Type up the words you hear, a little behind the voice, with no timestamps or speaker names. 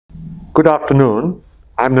Good afternoon.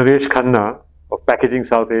 I'm Naresh Khanna of Packaging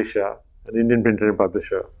South Asia, an Indian printer and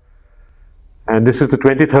publisher. And this is the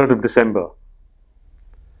 23rd of December,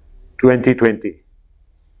 2020.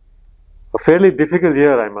 A fairly difficult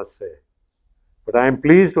year, I must say. But I am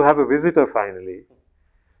pleased to have a visitor finally,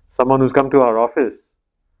 someone who's come to our office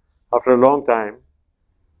after a long time.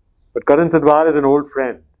 But Karan Talwar is an old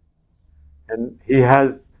friend. And he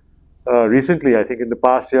has recently, I think in the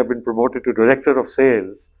past year, been promoted to Director of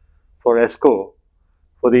Sales for Esko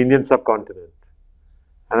for the Indian subcontinent.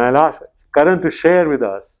 And I'll ask Karan to share with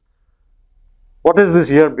us, what has this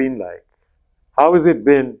year been like? How has it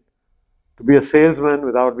been to be a salesman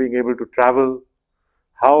without being able to travel?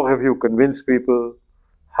 How have you convinced people?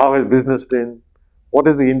 How has business been? What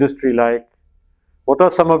is the industry like? What are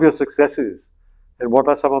some of your successes? And what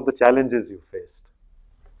are some of the challenges you faced?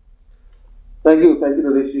 Thank you,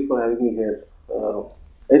 Naresh, for having me here.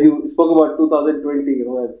 As you spoke about 2020, as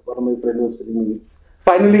one of my friends was telling me, it's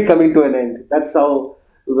finally coming to an end. That's how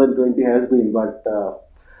 2020 has been. But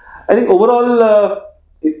I think overall,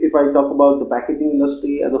 if I talk about the packaging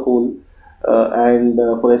industry as a whole, and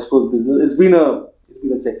for Esko's business, it's been a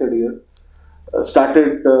checkered year.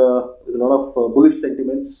 Started with a lot of bullish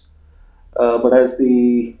sentiments, but as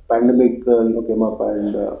the pandemic came up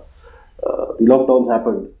and the lockdowns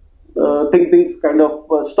happened, things kind of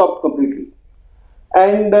stopped completely.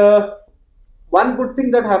 And one good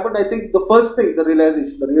thing that happened, I think the first thing, the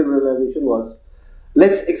real realization was,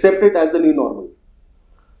 let's accept it as the new normal.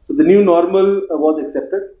 So the new normal was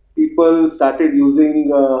accepted. People started using,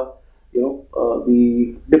 the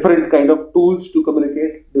different kind of tools to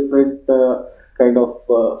communicate. Different kind of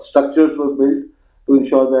structures were built to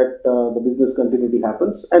ensure that the business continuity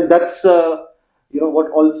happens, and that's what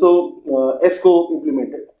also ESCO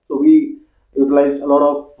implemented. So we utilized a lot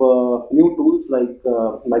of new tools like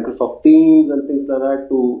Microsoft Teams and things like that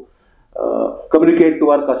to communicate to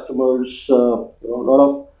our customers. A lot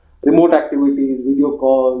of remote activities, video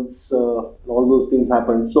calls, all those things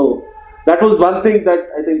happened. So that was one thing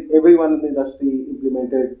that I think everyone in the industry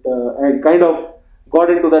implemented and kind of got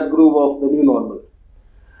into that groove of the new normal.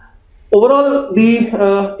 Overall,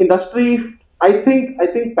 the industry, I think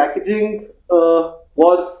packaging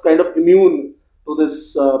was kind of immune to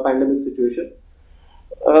this pandemic situation.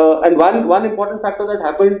 And one important factor that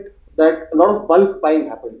happened, that a lot of bulk buying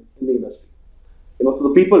happened in the industry. So the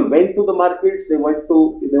people went to the markets. They wanted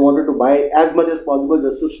to buy as much as possible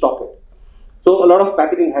just to stock it. So a lot of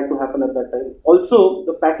packaging had to happen at that time. Also,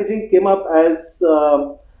 the packaging came up as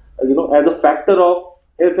as a factor of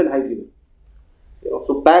health and hygiene.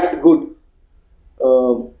 So packed good,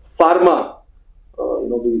 pharma,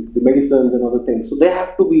 the medicines and other things. So they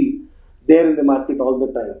have to be there in the market all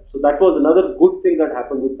the time. So that was another good thing that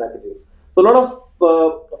happened with packaging. So a lot of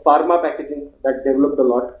pharma packaging that developed a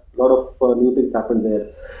lot. A lot of new things happened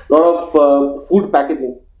there. A lot of food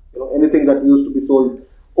packaging. Anything that used to be sold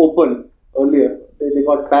open earlier, they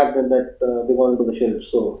got packed and that they got into the shelves.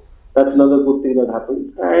 So that's another good thing that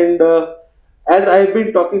happened. And as I've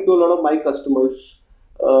been talking to a lot of my customers,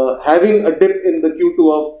 having a dip in the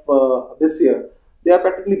Q2 of this year, they are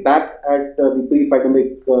practically back at the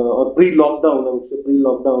pre-pandemic or pre-lockdown, I would say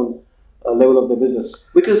pre-lockdown level of the business,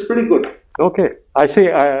 which is pretty good. Okay, I see.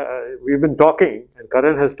 We've been talking, and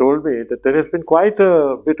Karan has told me that there has been quite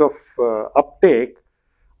a bit of uptake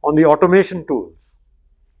on the automation tools,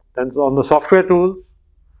 and on the software tools,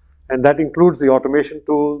 and that includes the automation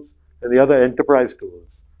tools and the other enterprise tools.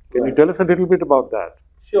 Can you tell us a little bit about that?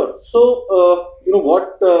 Sure. So,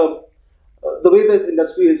 the way the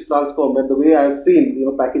industry is transformed and the way I've seen,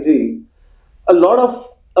 packaging, a lot of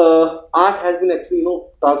art has been actually,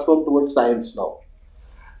 transformed towards science now.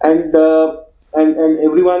 And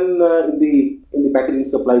everyone in the packaging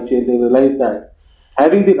supply chain, they realize that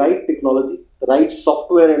having the right technology, the right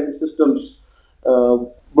software and systems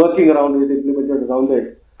working around it, implemented around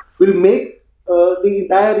it, will make the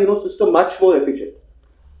entire system much more efficient.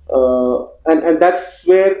 And that's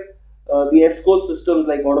where the ESCO systems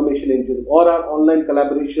like automation engine or our online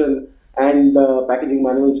collaboration and packaging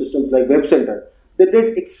management systems like Web Center, they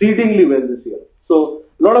did exceedingly well this year. So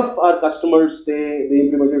a lot of our customers, they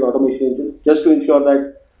implemented automation engine just to ensure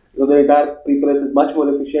that the entire pre-press is much more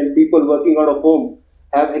efficient. People working out of home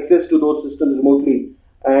have access to those systems remotely,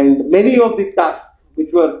 and many of the tasks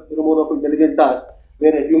which were more of intelligent tasks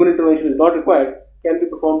where a human intervention is not required can be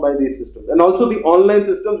performed by these systems. And also the online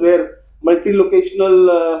systems where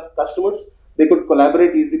multi-locational customers, they could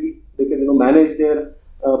collaborate easily, they can manage their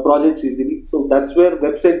projects easily. So that's where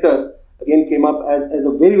Web Center again came up as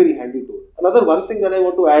a very, very handy tool. Another one thing that I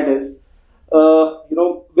want to add is,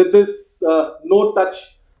 with this no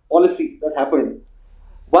touch policy that happened,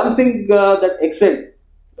 One thing that excelled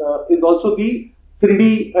is also the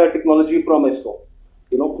 3D technology from Esko,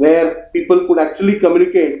 where people could actually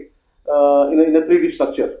communicate in a 3D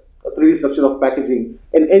structure, a 3D structure of packaging,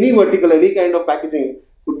 and any vertical, any kind of packaging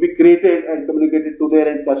could be created and communicated to their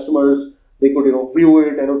end customers. They could, view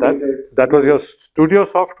it, annotate it. That was your studio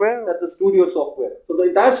software? That's the studio software. So the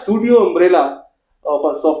entire studio umbrella of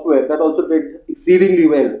our software that also did exceedingly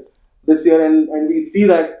well this year, and we see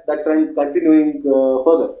that trend continuing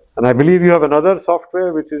further. And I believe you have another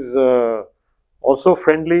software which is also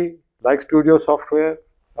friendly, like studio software,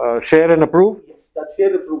 Share and Approve? Yes, that's Share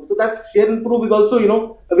and Approve. So that's Share and Approve is also,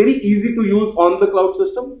 a very easy to use on the cloud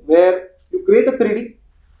system where you create a 3D,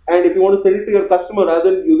 and if you want to send it to your customer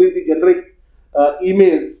rather than using the generic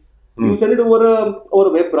emails, you send it over a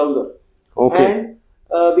web browser. Okay. And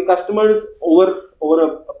the customers over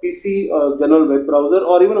a PC, general web browser,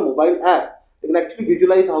 or even a mobile app, they can actually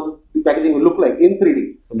visualize how the packaging will look like in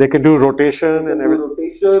 3D. They can do rotation and everything.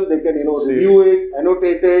 Rotation, they can review it,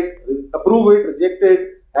 annotate it, approve it, reject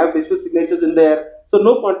it, have digital signatures in there. So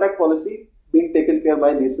no contact policy being taken care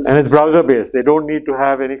by these systems. And it's browser based. They don't need to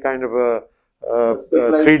have any kind of a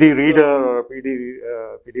 3D reader or a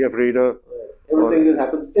PDF reader. Everything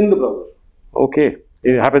happens in the browser. Okay.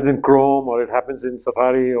 It happens in Chrome or it happens in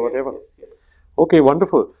Safari or whatever. Yes. Okay,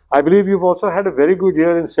 wonderful. I believe you've also had a very good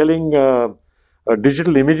year in selling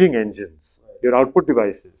digital imaging engines, your output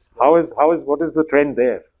devices. What is the trend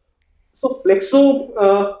there? So Flexo,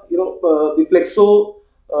 the Flexo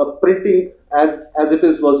printing as it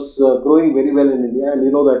is was growing very well in India, and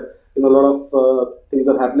you know that a lot of things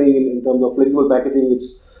are happening in terms of flexible packaging.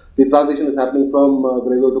 The transition is happening from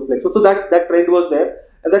Grego to Flexo. So that trend was there,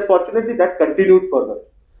 and that fortunately that continued further.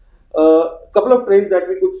 Couple of trends that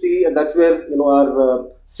we could see, and that's where our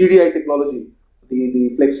CDI technology,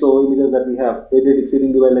 the Flexo images that we have, they did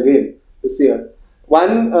exceedingly well again this year.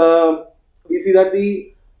 One, we see that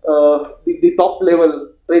the top level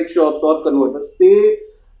trade shops or converters, they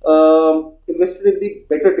invested in the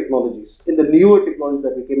better technologies, in the newer technologies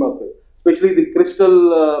that we came up with, especially the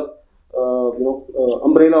crystal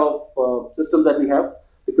umbrella of systems that we have,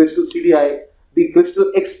 the crystal CDI, the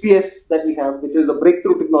crystal XPS that we have, which is a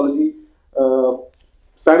breakthrough technology,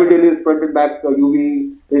 simultaneous front and back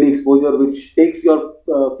UV ready exposure, which takes your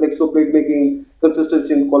flexo plate making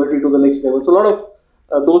consistency and quality to the next level. So a lot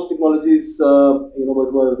of those technologies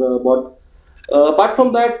were bought. Apart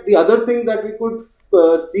from that, the other thing that we could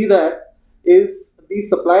see that is the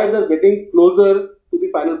suppliers are getting closer to the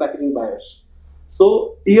final packaging buyers.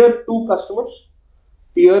 So tier 2 customers,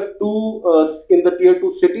 tier 2 in the tier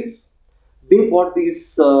 2 cities, they bought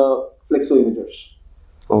these flexo imagers.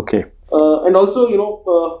 Okay. And also,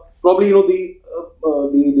 probably the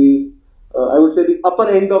I would say the upper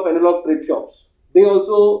end of analog trade shops, they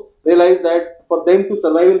also realize that for them to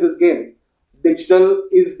survive in this game, digital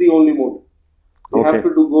is the only mode. They have to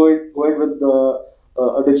go ahead with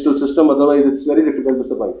a digital system, otherwise it's very difficult to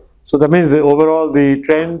survive. So that means overall the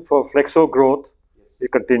trend for flexo growth,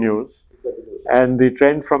 it continues, and the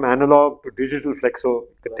trend from analog to digital flexo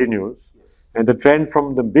continues, and the trend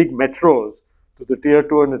from the big metros to the tier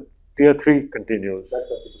 2 and the tier 3 continues.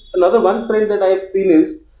 Another one trend that I have seen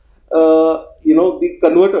is, the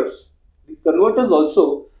converters. The converters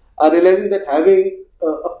also are realizing that having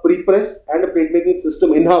a pre-press and a plate making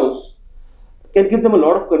system in-house can give them a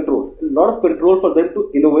lot of control for them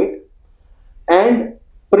to innovate and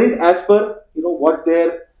print as per what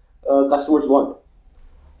their customers want.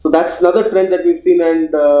 So that's another trend that we've seen, and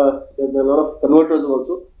there are a lot of converters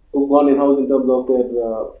also who've gone in-house in terms of their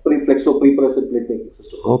pre-flexo, pre-press and plate making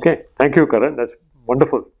system. Okay, thank you, Karan. That's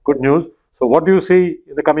wonderful. Good news. So what do you see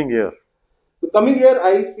in the coming year? The coming year,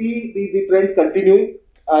 I see the trend continuing.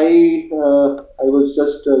 I was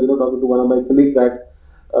just talking to one of my colleagues that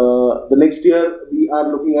the next year we are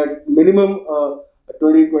looking at minimum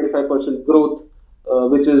 20-25% growth,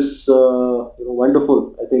 which is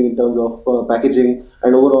wonderful. I think in terms of packaging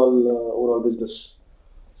and overall business.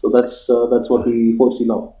 So that's what we foresee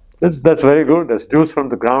now. That's very good. That's news from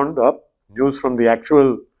the ground up, news from the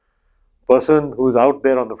actual person who's out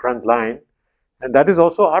there on the front line, and that is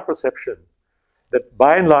also our perception that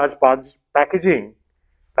by and large packaging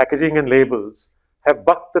and labels have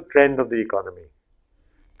bucked the trend of the economy.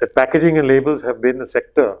 That packaging and labels have been a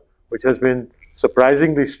sector which has been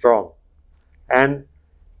surprisingly strong and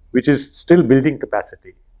which is still building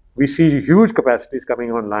capacity. We see huge capacities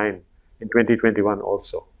coming online in 2021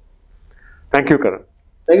 also. Thank you, Karan.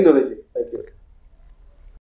 Thank you, Naresh. Thank you.